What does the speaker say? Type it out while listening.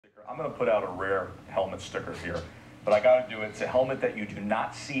I'm going to put out a rare helmet sticker here, but I got to do it. It's a helmet that you do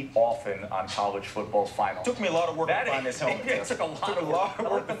not see often on college football finals. Took me a lot of work to find this helmet. It took a lot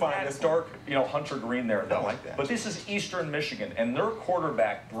of work to find this dark, hunter green there, though. I like that. But this is Eastern Michigan, and their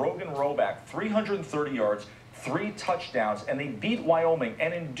quarterback, Brogan Roback, 330 yards, 3 touchdowns, and they beat Wyoming.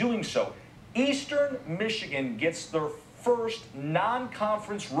 And in doing so, Eastern Michigan gets their first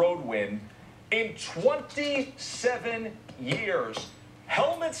non-conference road win in 27 years.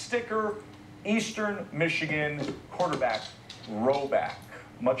 Helmet sticker, Eastern Michigan quarterback Roback.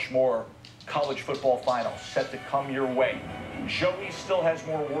 Much more college football finals set to come your way. Joey still has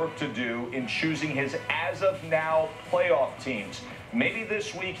more work to do in choosing his as-of-now playoff teams. Maybe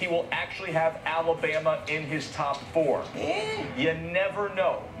this week he will actually have Alabama in his top 4. You never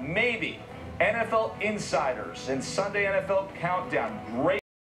know. Maybe. NFL Insiders and Sunday NFL Countdown. Great.